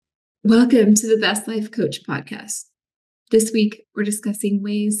Welcome to the Best Life Coach podcast. This week, we're discussing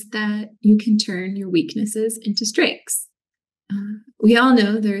ways that you can turn your weaknesses into strengths. We all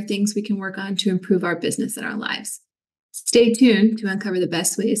know there are things we can work on to improve our business and our lives. Stay tuned to uncover the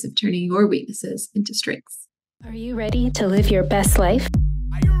best ways of turning your weaknesses into strengths. Are you ready to live your best life?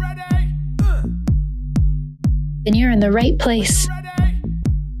 Are you ready? Then you're in the right place.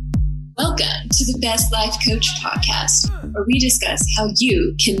 Welcome to the Best Life Coach podcast, where we discuss how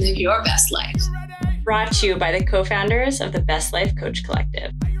you can live your best life. Brought to you by the co-founders of the Best Life Coach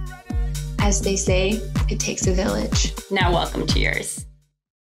Collective. As they say, it takes a village. Now welcome to yours.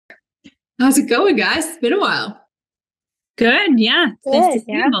 How's it going, guys? It's been a while. Good, yeah. Nice to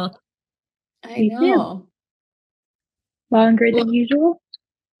see you both. I know. Longer than usual.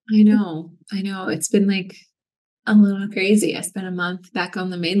 I know. It's been like a little crazy. I spent a month back on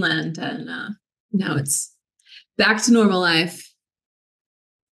the mainland and now it's back to normal life.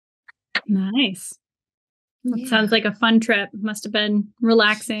 Nice. That sounds like a fun trip. Must have been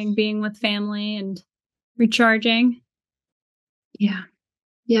relaxing, being with family and recharging. Yeah.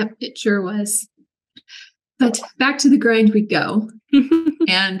 Yep, it sure was. But back to the grind we go.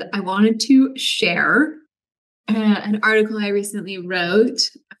 And I wanted to share an article I recently wrote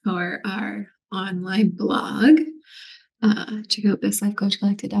for our online blog. Check out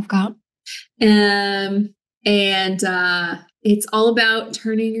bestlifecoachcollective.com. And it's all about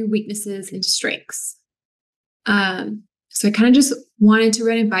turning your weaknesses into strengths. So I kind of just wanted to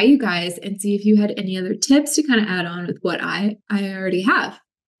run it by you guys and see if you had any other tips to kind of add on with what I already have.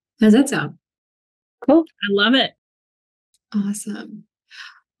 How's that sound? Cool. I love it. Awesome.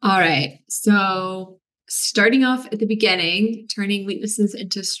 All right. So starting off at the beginning, turning weaknesses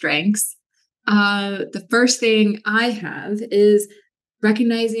into strengths. The first thing I have is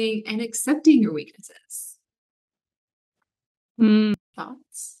recognizing and accepting your weaknesses.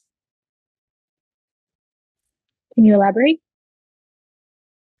 Thoughts? Can you elaborate?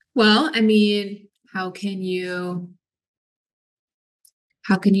 Well, I mean, how can you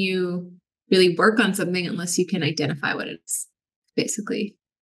really work on something unless you can identify what it is? Basically,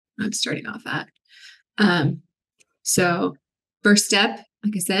 I'm starting off at. So first step,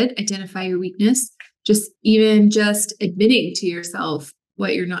 like I said, identify your weakness. Just admitting to yourself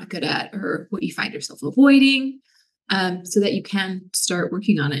what you're not good at or what you find yourself avoiding, so that you can start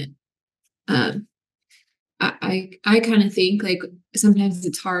working on it. I kind of think like sometimes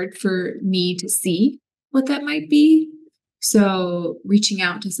it's hard for me to see what that might be. So reaching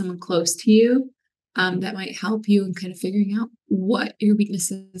out to someone close to you, that might help you in kind of figuring out what your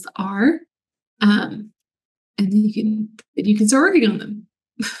weaknesses are. And then you can start working on them.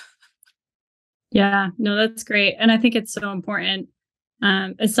 Yeah, no, that's great. And I think it's so important,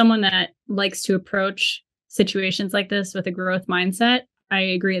 as someone that likes to approach situations like this with a growth mindset. I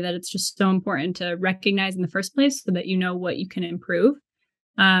agree that it's just so important to recognize in the first place so that you know what you can improve.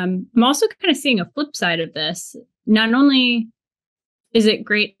 I'm also kind of seeing a flip side of this. Not only is it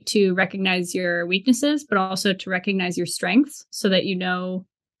great to recognize your weaknesses, but also to recognize your strengths so that you know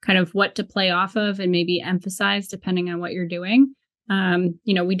kind of what to play off of and maybe emphasize depending on what you're doing.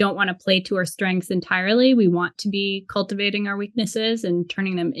 We don't want to play to our strengths entirely. We want to be cultivating our weaknesses and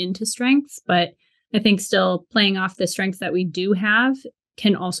turning them into strengths. But I think still playing off the strengths that we do have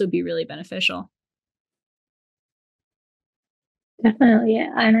can also be really beneficial. Definitely.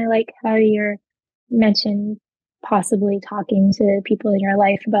 And I like how you mentioned possibly talking to people in your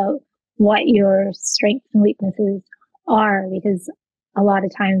life about what your strengths and weaknesses are, because a lot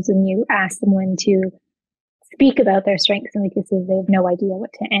of times when you ask someone to speak about their strengths and weaknesses, they have no idea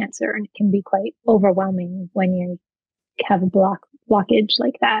what to answer. And it can be quite overwhelming when you have a blockage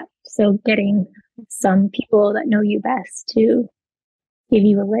like that. So getting some people that know you best to give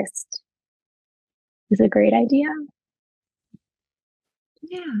you a list is a great idea.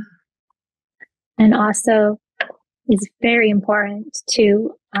 Yeah. And also it's very important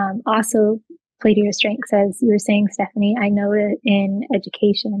to also play to your strengths. As you were saying, Stephanie, I know that in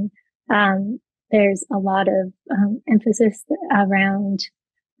education, there's a lot of emphasis around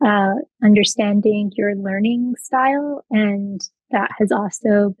understanding your learning style. And that has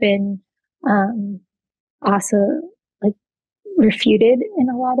also been like refuted in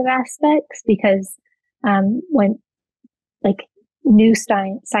a lot of aspects, because when like new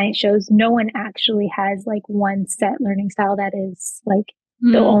science shows, no one actually has like one set learning style that is like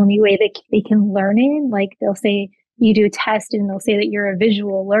the only way that they can learn in. Like they'll say you do a test and they'll say that you're a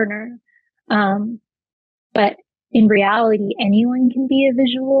visual learner. But in reality, anyone can be a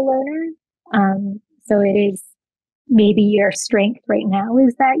visual learner. So it is maybe your strength right now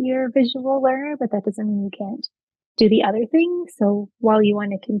is that you're a visual learner, but that doesn't mean you can't do the other thing. So while you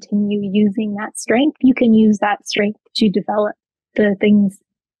want to continue using that strength, you can use that strength to develop the things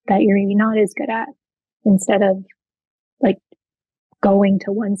that you're maybe not as good at instead of like going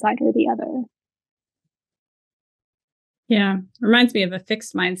to one side or the other. Yeah. Reminds me of a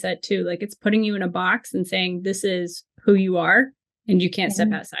fixed mindset too. Like it's putting you in a box and saying, this is who you are and you can't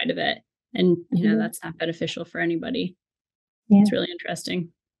step outside of it. And, that's not beneficial for anybody. Yeah. It's really interesting.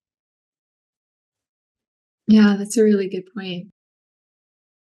 Yeah, that's a really good point.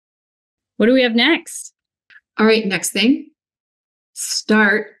 What do we have next? All right, next thing.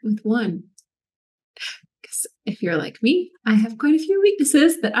 Start with one. Because if you're like me, I have quite a few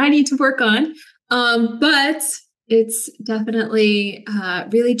weaknesses that I need to work on. But it's definitely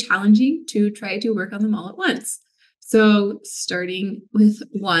really challenging to try to work on them all at once. So starting with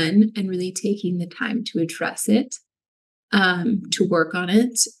one and really taking the time to address it, to work on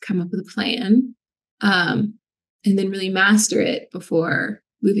it, come up with a plan, and then really master it before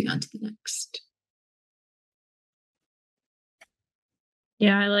moving on to the next.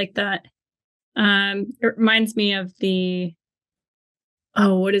 Yeah, I like that. It reminds me of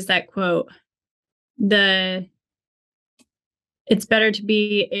what is that quote? It's better to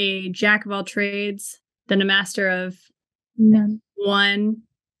be a jack of all trades than a master of none,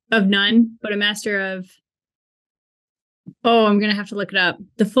 but a master of, I'm going to have to look it up.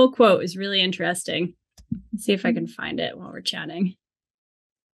 The full quote is really interesting. Let's see if I can find it while we're chatting.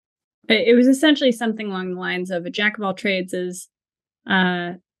 It was essentially something along the lines of a jack of all trades is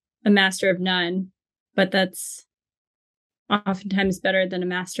a master of none, but that's oftentimes better than a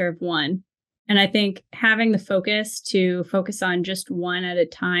master of one. And I think having the focus to focus on just one at a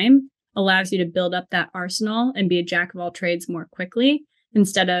time allows you to build up that arsenal and be a jack of all trades more quickly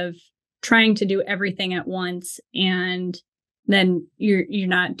instead of trying to do everything at once and then you're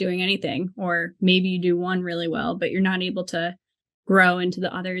not doing anything, or maybe you do one really well, but you're not able to grow into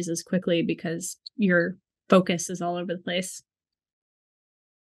the others as quickly because your focus is all over the place.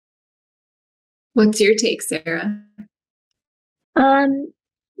 What's your take, Sarah?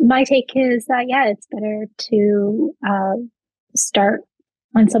 My take is that, it's better to start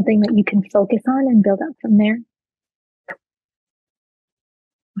on something that you can focus on and build up from there.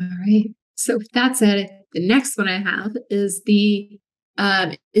 All right. So with that said, the next one I have is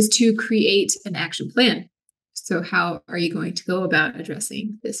is to create an action plan. So how are you going to go about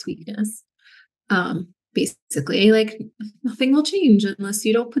addressing this weakness? Basically, like nothing will change unless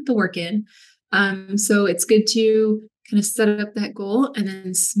you don't put the work in. So it's good to kind of set up that goal and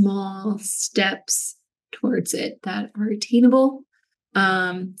then small steps towards it that are attainable.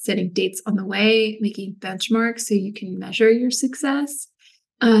 Setting dates on the way, making benchmarks so you can measure your success.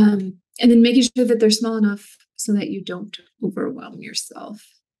 And then making sure that they're small enough so that you don't overwhelm yourself.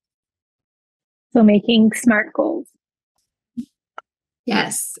 So making SMART goals.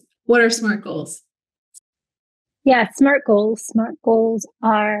 Yes. What are SMART goals? Yeah, SMART goals. SMART goals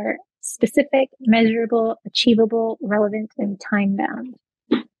are specific, measurable, achievable, relevant, and time-bound.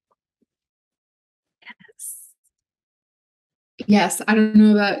 Yes. I don't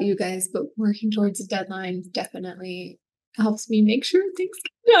know about you guys, but working towards a deadline definitely helps me make sure things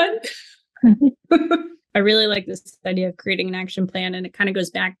get done. I really like this idea of creating an action plan. And it kind of goes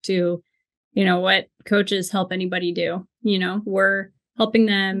back to, what coaches help anybody do. We're helping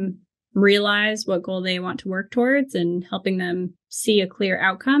them realize what goal they want to work towards and helping them see a clear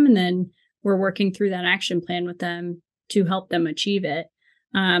outcome. And then we're working through that action plan with them to help them achieve it.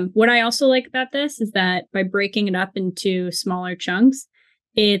 What I also like about this is that by breaking it up into smaller chunks,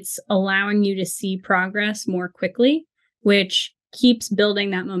 it's allowing you to see progress more quickly, which keeps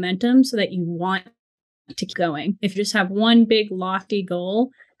building that momentum so that you want to keep going. If you just have one big lofty goal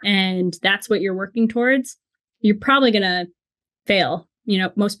and that's what you're working towards, you're probably going to fail.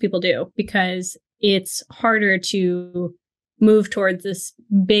 Most people do because it's harder to move towards this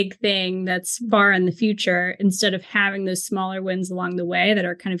big thing that's far in the future instead of having those smaller wins along the way that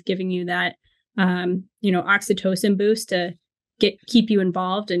are kind of giving you that, oxytocin boost to keep you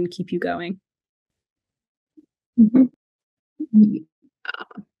involved and keep you going. Mm-hmm.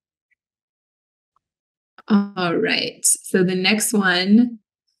 All right. So the next one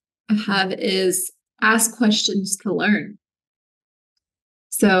I have is ask questions to learn.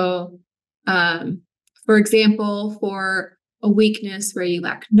 So, for example, for a weakness where you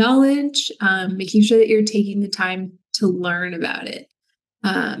lack knowledge, making sure that you're taking the time to learn about it.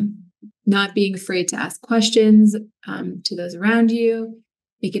 Not being afraid to ask questions to those around you.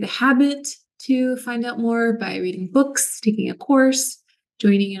 Make it a habit to find out more by reading books, taking a course,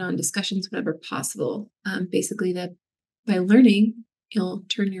 joining in on discussions whenever possible. Basically, that by learning, you'll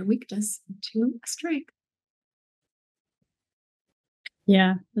turn your weakness into a strength.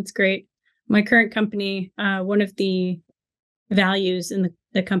 Yeah, that's great. My current company, one of the values in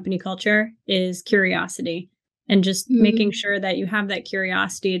the company culture is curiosity, and just making sure that you have that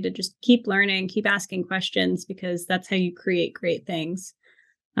curiosity to just keep learning, keep asking questions, because that's how you create great things.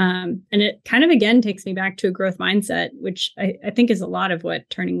 And it kind of, again, takes me back to a growth mindset, which I think is a lot of what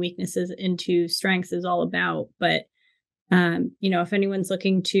turning weaknesses into strengths is all about. But, if anyone's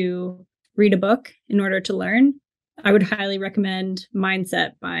looking to read a book in order to learn, I would highly recommend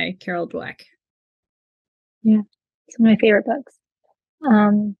Mindset by Carol Dweck. Yeah, it's one of my favorite books.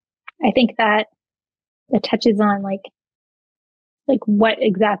 I think that it touches on like what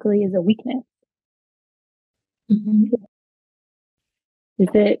exactly is a weakness. Mm-hmm. Is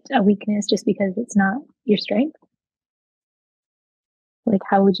it a weakness just because it's not your strength? Like,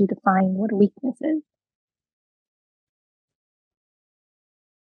 how would you define what a weakness is?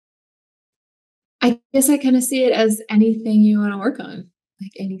 I guess I kind of see it as anything you want to work on,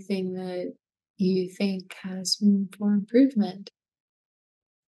 like anything that you think has room for improvement.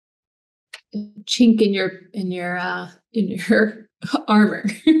 A chink in your armor.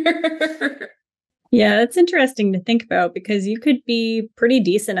 Yeah, that's interesting to think about, because you could be pretty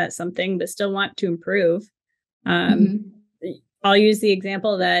decent at something but still want to improve. I'll use the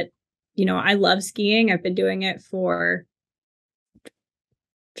example that, I love skiing. I've been doing it for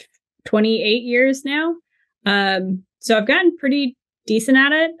 28 years now. So I've gotten pretty decent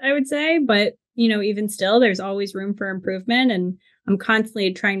at it, I would say. But, even still, there's always room for improvement. And I'm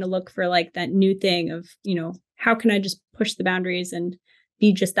constantly trying to look for like that new thing of, how can I just push the boundaries and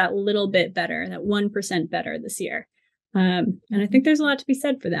be just that little bit better, that 1% better this year. And I think there's a lot to be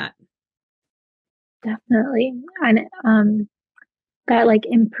said for that. Definitely. And that like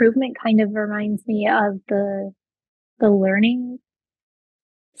improvement kind of reminds me of the learning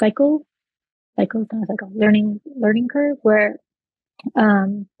learning curve, where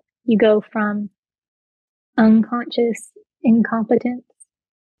you go from unconscious incompetence,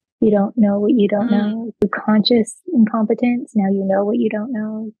 you don't know what you don't know, to conscious incompetence, now you know what you don't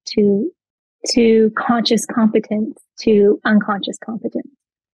know, to conscious competence, to unconscious competence.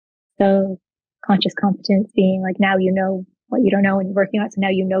 So conscious competence being like, now you know what you don't know and you're working on it, so now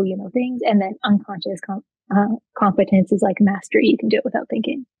you know things. And then unconscious competence is like mastery, you can do it without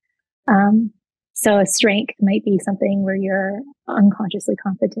thinking. So a strength might be something where you're unconsciously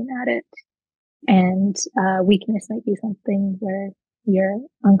competent at it, and weakness might be something where you're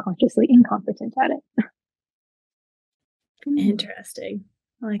unconsciously incompetent at it. Interesting.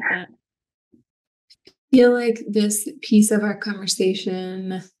 I like that. I feel like this piece of our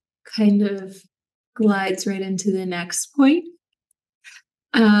conversation kind of glides right into the next point,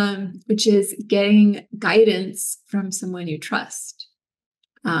 which is getting guidance from someone you trust.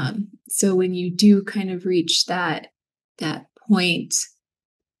 So when you do kind of reach that point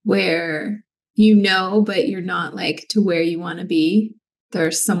where but you're not like to where you want to be,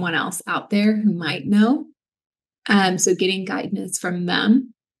 there's someone else out there who might know. So getting guidance from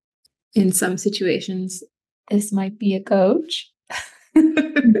them. In some situations, this might be a coach.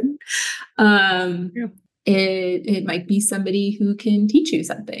 It might be somebody who can teach you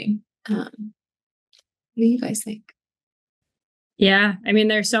something. What do you guys think? Yeah, I mean,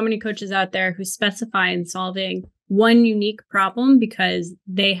 there's so many coaches out there who specify in solving one unique problem because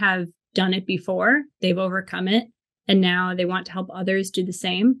they have done it before, they've overcome it, and now they want to help others do the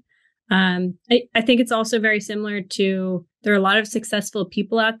same. I think it's also very similar to, there are a lot of successful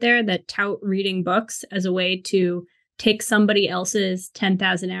people out there that tout reading books as a way to take somebody else's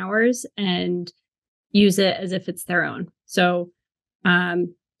 10,000 hours and use it as if it's their own. So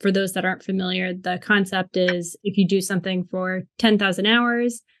for those that aren't familiar, the concept is if you do something for 10,000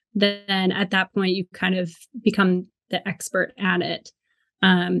 hours, then at that point you kind of become the expert at it.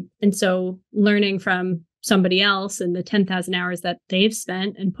 And so learning from somebody else and the 10,000 hours that they've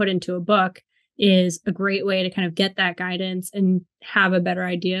spent and put into a book is a great way to kind of get that guidance and have a better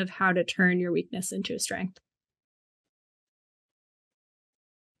idea of how to turn your weakness into a strength.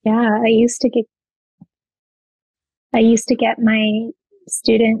 Yeah, I used to get my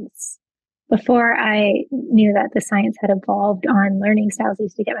students, before I knew that the science had evolved on learning styles, I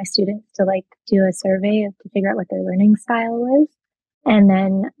used to get my students to like do a survey to figure out what their learning style was. And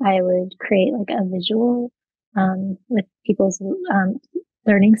then I would create like a visual with people's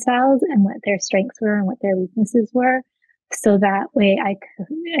learning styles and what their strengths were and what their weaknesses were. So that way I could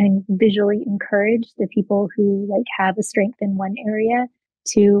and visually encourage the people who like have a strength in one area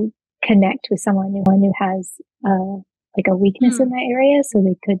to connect with someone who has like a weakness in that area, so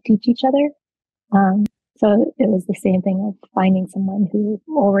they could teach each other. So it was the same thing of finding someone who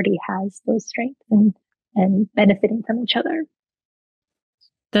already has those strengths and benefiting from each other.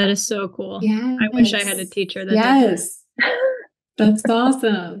 That is so cool. Yeah. I wish I had a teacher that did Yes. That's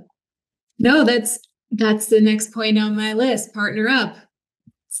awesome. No, that's the next point on my list. Partner up.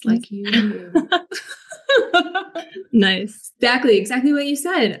 It's like you. that. Nice. Exactly what you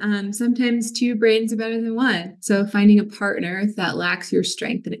said. Sometimes two brains are better than one. So finding a partner that lacks your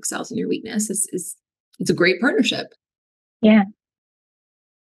strength and excels in your weakness is it's a great partnership. Yeah.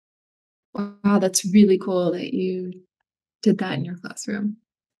 Wow, that's really cool that you did that in your classroom.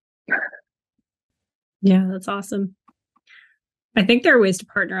 Yeah, that's awesome. I think there are ways to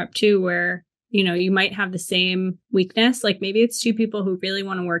partner up too, where, you know, you might have the same weakness. Like maybe it's two people who really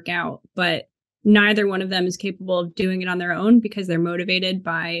want to work out, but neither one of them is capable of doing it on their own because they're motivated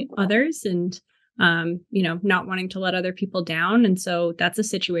by others and, you know, not wanting to let other people down. And so that's a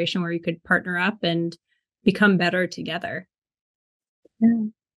situation where you could partner up and become better together. Yeah.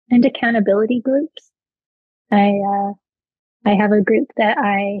 And accountability groups. I have a group that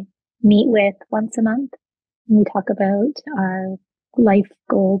I meet with once a month. And we talk about our life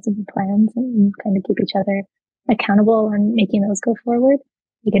goals and plans and kind of keep each other accountable and making those go forward.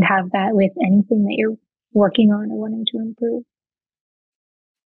 You can have that with anything that you're working on or wanting to improve.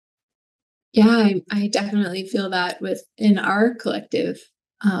 Yeah, I definitely feel that within our collective,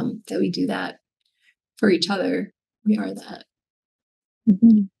 that we do that for each other. We are that.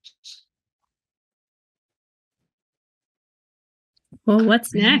 Mm-hmm. Well,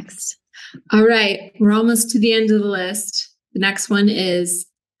 what's next? All right. We're almost to the end of the list. The next one is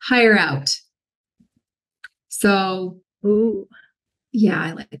hire out. So, Ooh. Yeah,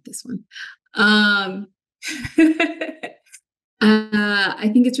 I like this one. I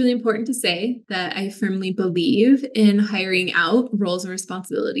think it's really important to say that I firmly believe in hiring out roles and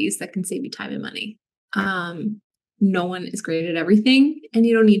responsibilities that can save you time and money. No one is great at everything, and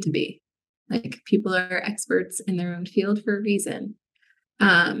you don't need to be. Like, people are experts in their own field for a reason.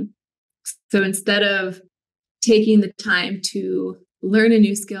 So instead of taking the time to learn a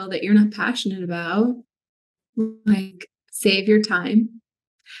new skill that you're not passionate about, like, save your time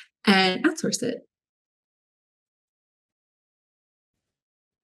and outsource it.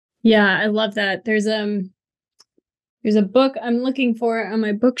 Yeah, I love that. There's a book I'm looking for on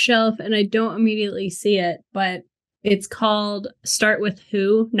my bookshelf and I don't immediately see it, but it's called Start with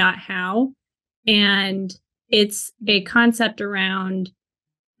Who, Not How. And it's a concept around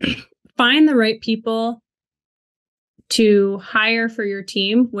find the right people to hire for your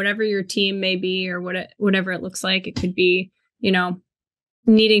team, whatever your team may be or whatever it looks like. It could be, you know,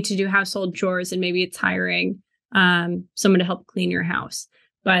 needing to do household chores and maybe it's hiring someone to help clean your house.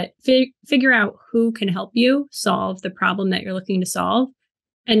 But figure out who can help you solve the problem that you're looking to solve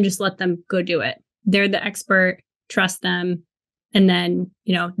and just let them go do it. They're the expert, trust them, and then,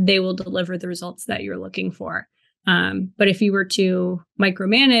 you know, they will deliver the results that you're looking for. But if you were to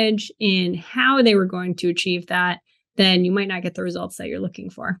micromanage in how they were going to achieve that, then you might not get the results that you're looking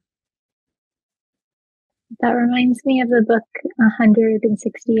for. That reminds me of the book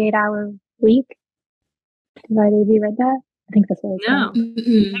 168-Hour Week. Have either of you read that? I think that's what it's called.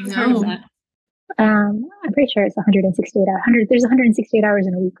 No. I'm pretty sure it's 168 hours. There's 168 hours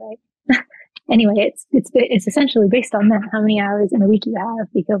in a week, right? Anyway, it's essentially based on that, how many hours in a week you have,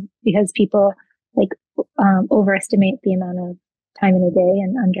 because people like overestimate the amount of time in a day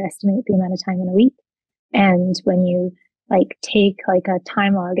and underestimate the amount of time in a week. And when you like take like a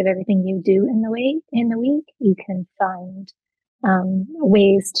time log of everything you do in the week, you can find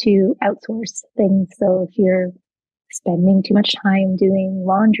ways to outsource things. So if you're spending too much time doing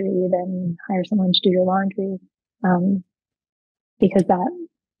laundry, then hire someone to do your laundry, because that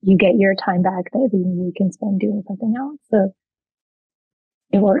you get your time back that you can spend doing something else. So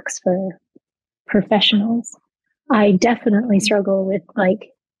it works for professionals. I definitely struggle with like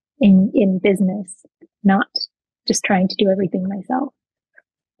in business, not just trying to do everything myself.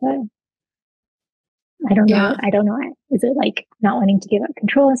 But I don't know. I don't know. Is it like not wanting to give up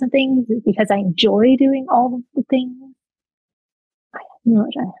control of something? Is it because I enjoy doing all of the things?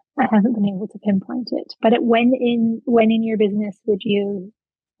 I haven't been able to pinpoint it. But when in your business would you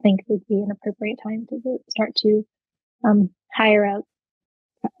think would be an appropriate time to start to hire out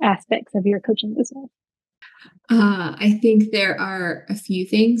aspects of your coaching business? I think there are a few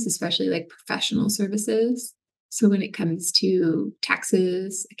things, especially like professional services. So when it comes to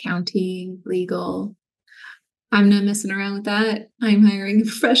taxes, accounting, legal, I'm not messing around with that. I'm hiring a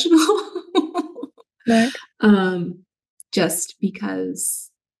professional. Right. Just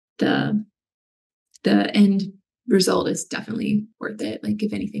because the end result is definitely worth it. Like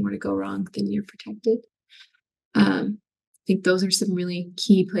if anything were to go wrong, then you're protected. I think those are some really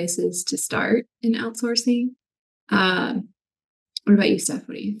key places to start in outsourcing. What about you, Steph?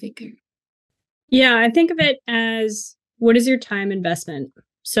 What do you think? Yeah, I think of it as, what is your time investment?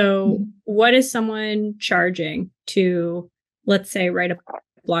 So what is someone charging to, let's say, write a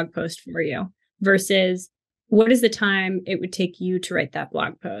blog post for you versus what is the time it would take you to write that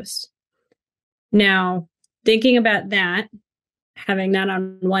blog post? Now, thinking about that, having that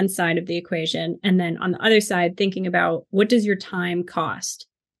on one side of the equation, and then on the other side, thinking about, what does your time cost?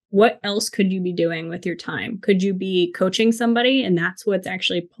 What else could you be doing with your time? Could you be coaching somebody and that's what's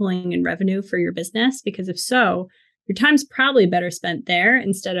actually pulling in revenue for your business? Because if so, your time's probably better spent there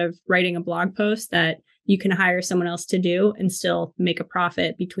instead of writing a blog post that you can hire someone else to do and still make a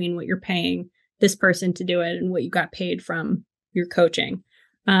profit between what you're paying this person to do it and what you got paid from your coaching.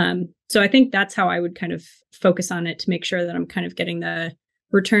 So I think that's how I would kind of focus on it to make sure that I'm kind of getting the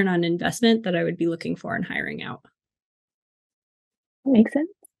return on investment that I would be looking for in hiring out. That makes sense.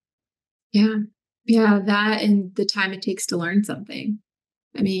 Yeah. Yeah. That and the time it takes to learn something.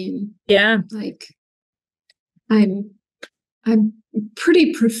 I mean, yeah, like I'm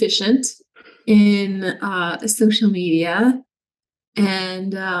pretty proficient in social media,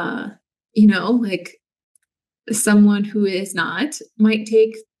 and like someone who is not might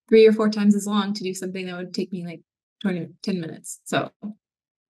take 3 or 4 times as long to do something that would take me like 10 minutes. So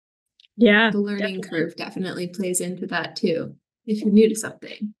yeah, the learning curve definitely plays into that too, if you're new to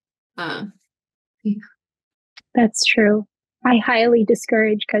something. Yeah. That's true. I highly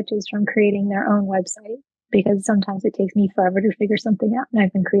discourage coaches from creating their own website because sometimes it takes me forever to figure something out. And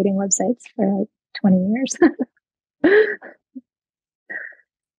I've been creating websites for like 20 years.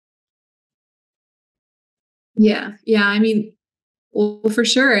 Yeah. Yeah. I mean, well, for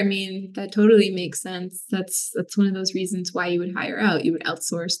sure. I mean, that totally makes sense. That's one of those reasons why you would hire out. You would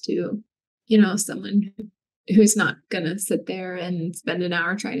outsource to, someone who's not going to sit there and spend an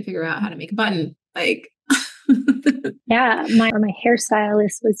hour trying to figure out how to make a button. Like, yeah, my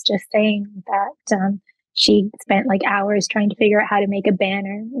hairstylist was just saying that she spent like hours trying to figure out how to make a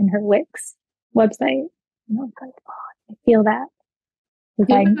banner in her Wix website. And I was like, oh, I feel that.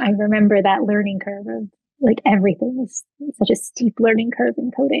 Because I remember that learning curve of like everything is such a steep learning curve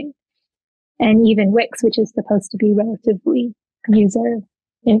in coding. And even Wix, which is supposed to be relatively user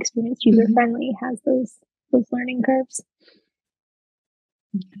friendly, has those learning curves.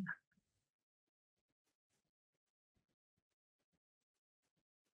 Do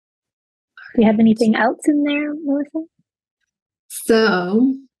you have anything else in there, Melissa?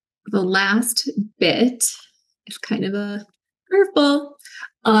 So the last bit is kind of a curveball.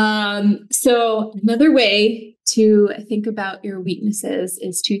 So another way to think about your weaknesses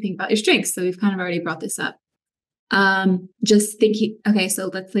is to think about your strengths. So we've kind of already brought this up. Just thinking, okay,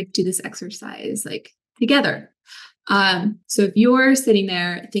 so let's like do this exercise like together. So if you're sitting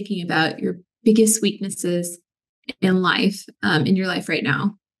there thinking about your biggest weaknesses in life, in your life right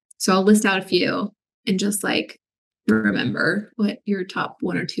now, so I'll list out a few and just like remember what your top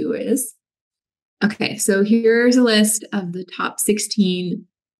 1 or 2 is. Okay, so here's a list of the top 16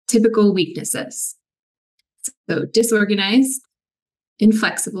 typical weaknesses. So disorganized,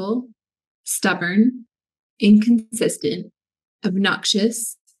 inflexible, stubborn, inconsistent,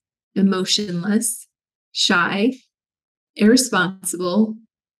 obnoxious, emotionless, shy, irresponsible,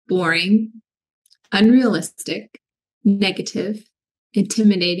 boring, unrealistic, negative,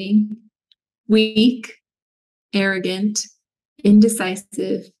 intimidating, weak, arrogant,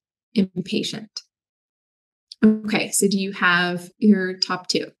 indecisive, impatient. Okay, so do you have your top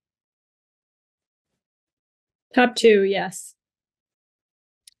 2? Top 2, yes.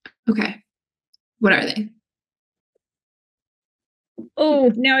 Okay. What are they?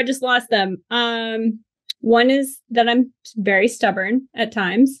 Oh, now I just lost them. One is that I'm very stubborn at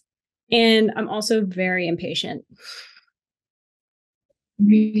times, and I'm also very impatient.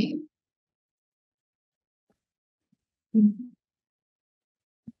 Right.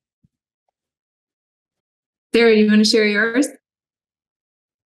 Sarah, do you want to share yours?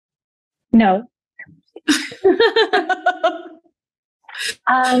 No.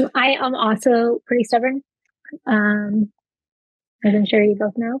 I am also pretty stubborn, as I'm sure you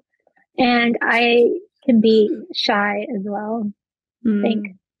both know. And I can be shy as well, I think.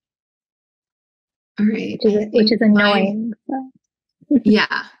 All right. Which is annoying.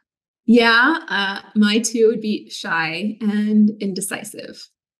 Yeah. Yeah. My 2 would be shy and indecisive.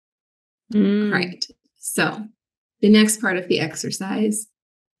 Right. So the next part of the exercise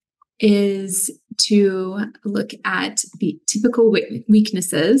is to look at the typical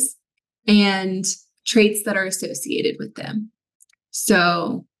weaknesses and traits that are associated with them.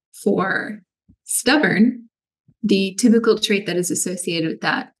 So for stubborn, the typical trait that is associated with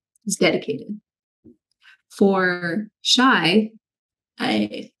that is dedicated. For shy,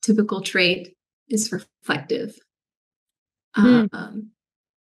 a typical trait is reflective. Hmm.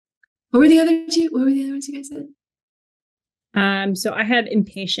 What were the other two? What were the other ones you guys said? So I had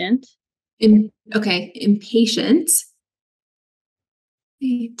impatient. Impatient.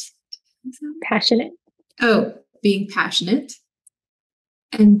 Passionate. Oh, being passionate.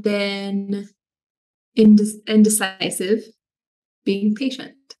 And then indecisive, being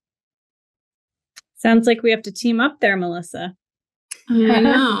patient. Sounds like we have to team up there, Melissa. I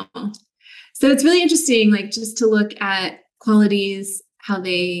know. So it's really interesting, like just to look at qualities, how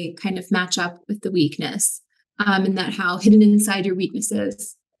they kind of match up with the weakness, and that how hidden inside your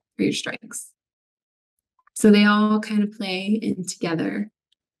weaknesses are your strengths. So they all kind of play in together.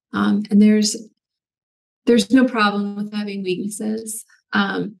 And there's no problem with having weaknesses.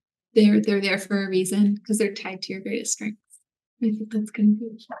 They're there for a reason because they're tied to your greatest strengths. I think that's going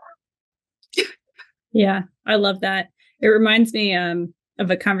to be. Yeah, I love that. It reminds me of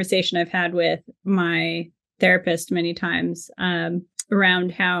a conversation I've had with my therapist many times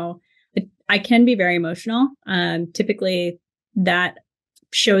around how I can be very emotional. Typically, that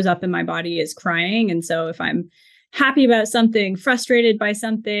shows up in my body as crying. And so if I'm happy about something, frustrated by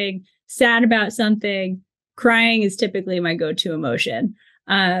something, sad about something, crying is typically my go-to emotion.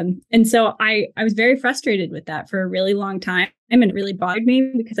 And so I was very frustrated with that for a really long time. And it really bothered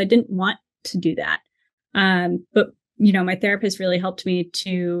me because I didn't want to do that. But, my therapist really helped me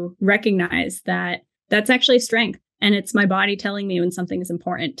to recognize that that's actually strength. And it's my body telling me when something is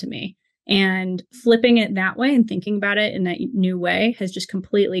important to me. And flipping it that way and thinking about it in that new way has just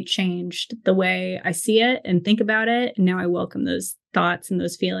completely changed the way I see it and think about it. And now I welcome those thoughts and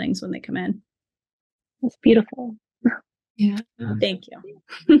those feelings when they come in. That's beautiful. Yeah. Thank you.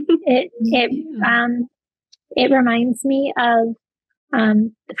 It reminds me of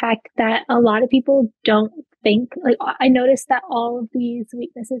the fact that a lot of people don't think, like, I noticed that all of these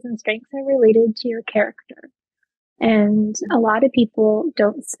weaknesses and strengths are related to your character. And a lot of people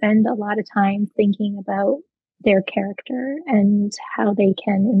don't spend a lot of time thinking about their character and how they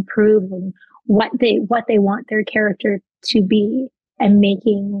can improve and what they want their character to be, and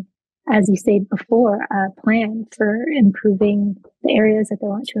making, as you said before, a plan for improving the areas that they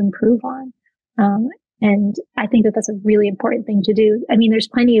want to improve on. And I think that that's a really important thing to do. I mean, there's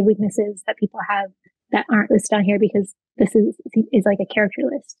plenty of weaknesses that people have that aren't listed on here because this is like a character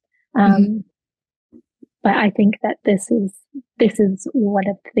list. But I think that this is one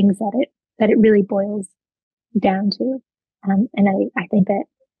of the things that it really boils down to. And I think that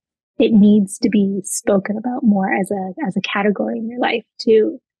it needs to be spoken about more as a category in your life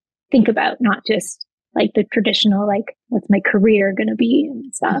to think about, not just like the traditional, like, what's my career going to be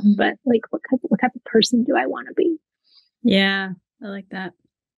and stuff, but like, what type of person do I want to be? Yeah, I like that.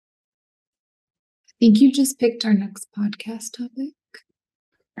 I think you just picked our next podcast topic.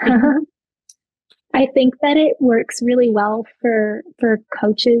 I think that it works really well for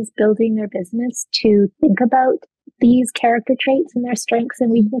coaches building their business to think about these character traits and their strengths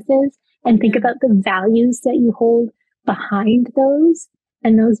and weaknesses, and think about the values that you hold behind those,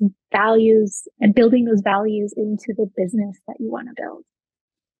 and those values, and building those values into the business that you want to build.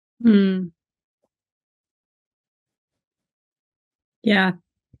 Yeah.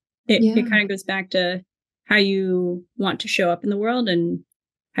 It kind of goes back to how you want to show up in the world and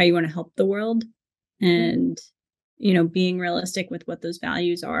how you want to help the world. And, being realistic with what those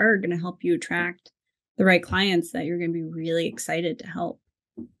values are going to help you attract the right clients that you're going to be really excited to help.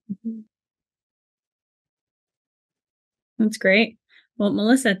 That's great. Well,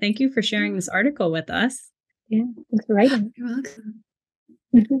 Melissa, thank you for sharing this article with us. Yeah, thanks for writing. You're welcome.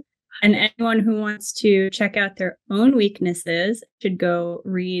 And anyone who wants to check out their own weaknesses should go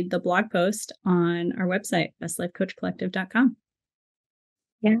read the blog post on our website, bestlifecoachcollective.com.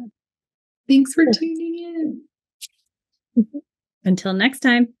 Yeah. Thanks for tuning in. Until next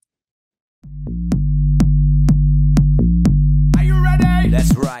time. Are you ready?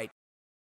 That's right.